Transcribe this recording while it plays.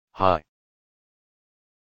Hi.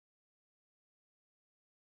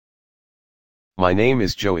 My name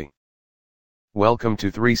is Joey. Welcome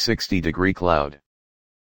to 360 Degree Cloud.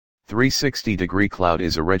 360 Degree Cloud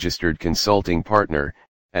is a registered consulting partner,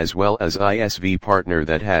 as well as ISV partner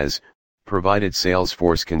that has provided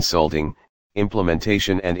Salesforce consulting,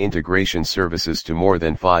 implementation and integration services to more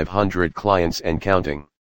than 500 clients and counting.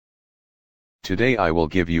 Today I will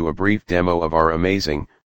give you a brief demo of our amazing,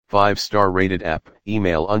 5-star rated app,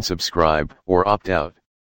 Email Unsubscribe or Opt Out.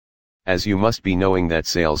 As you must be knowing that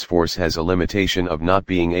Salesforce has a limitation of not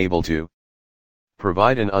being able to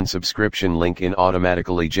provide an unsubscription link in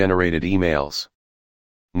automatically generated emails.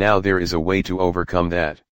 Now there is a way to overcome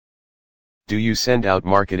that. Do you send out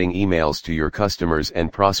marketing emails to your customers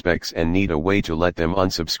and prospects and need a way to let them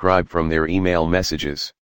unsubscribe from their email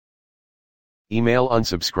messages? Email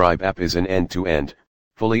Unsubscribe app is an end-to-end,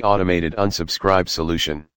 fully automated unsubscribe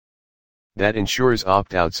solution that ensures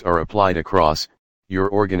opt-outs are applied across your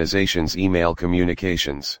organization's email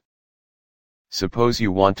communications. Suppose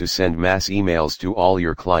you want to send mass emails to all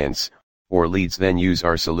your clients or leads, then use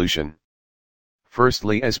our solution.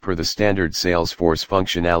 Firstly, as per the standard Salesforce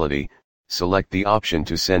functionality, select the option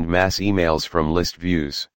to send mass emails from list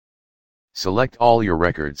views. Select all your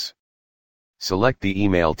records. Select the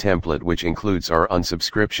email template which includes our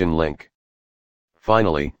unsubscription link.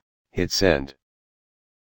 Finally, hit send.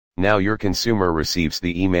 Now your consumer receives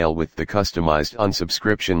the email with the customized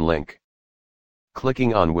unsubscription link.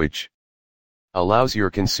 Clicking on which allows your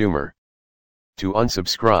consumer to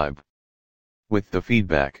unsubscribe with the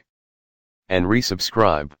feedback and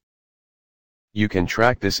resubscribe. You can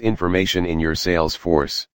track this information in your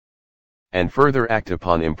Salesforce and further act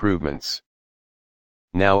upon improvements.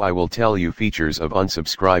 Now I will tell you features of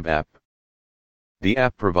Unsubscribe app. The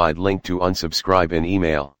app provide link to unsubscribe in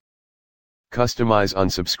email. Customize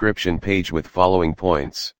unsubscription page with following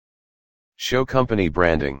points. Show company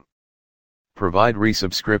branding. Provide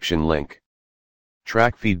resubscription link.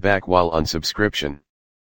 Track feedback while unsubscription.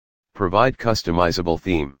 Provide customizable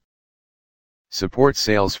theme. Support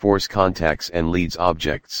Salesforce contacts and leads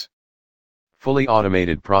objects. Fully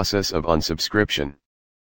automated process of unsubscription.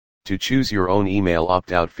 To choose your own email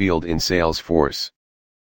opt-out field in Salesforce.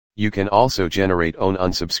 You can also generate own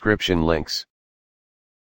unsubscription links.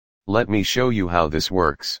 Let me show you how this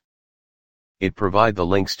works. It provide the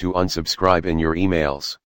links to unsubscribe in your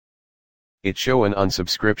emails. It show an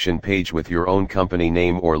unsubscription page with your own company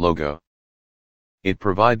name or logo. It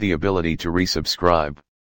provide the ability to resubscribe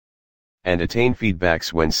and attain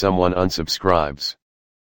feedbacks when someone unsubscribes.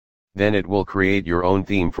 Then it will create your own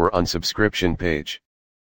theme for unsubscription page.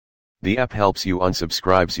 The app helps you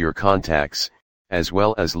unsubscribes your contacts, as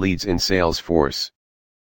well as leads in Salesforce.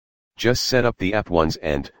 Just set up the app once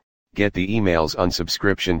and get the emails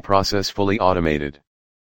unsubscription process fully automated.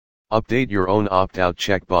 Update your own opt-out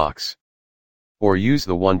checkbox. Or use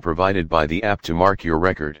the one provided by the app to mark your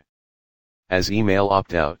record as email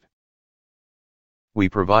opt-out. We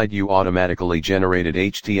provide you automatically generated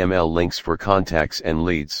HTML links for contacts and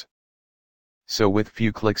leads. So with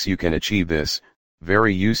few clicks you can achieve this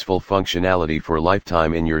very useful functionality for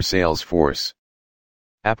lifetime in your Salesforce.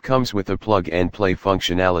 App comes with a plug-and-play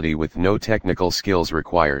functionality with no technical skills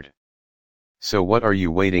required. So what are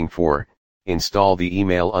you waiting for? Install the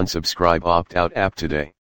Email Unsubscribe Opt-out app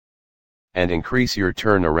today and increase your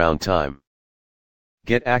turnaround time.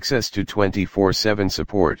 Get access to 24/7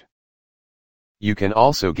 support. You can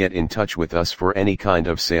also get in touch with us for any kind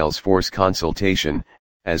of Salesforce consultation,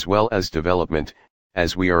 as well as development,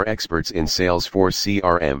 as we are experts in Salesforce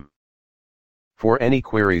CRM. For any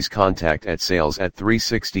queries, contact at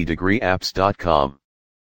sales@360degreeapps.com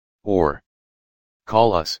or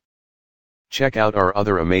call us. Check out our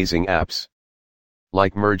other amazing apps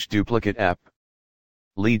like Merge Duplicate app,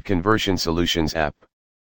 Lead Conversion Solutions app,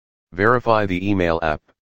 Verify the Email app,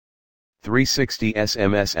 360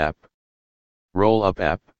 SMS app, Roll Up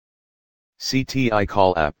app, CTI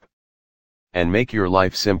Call app, and make your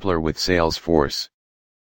life simpler with Salesforce.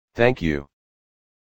 Thank you.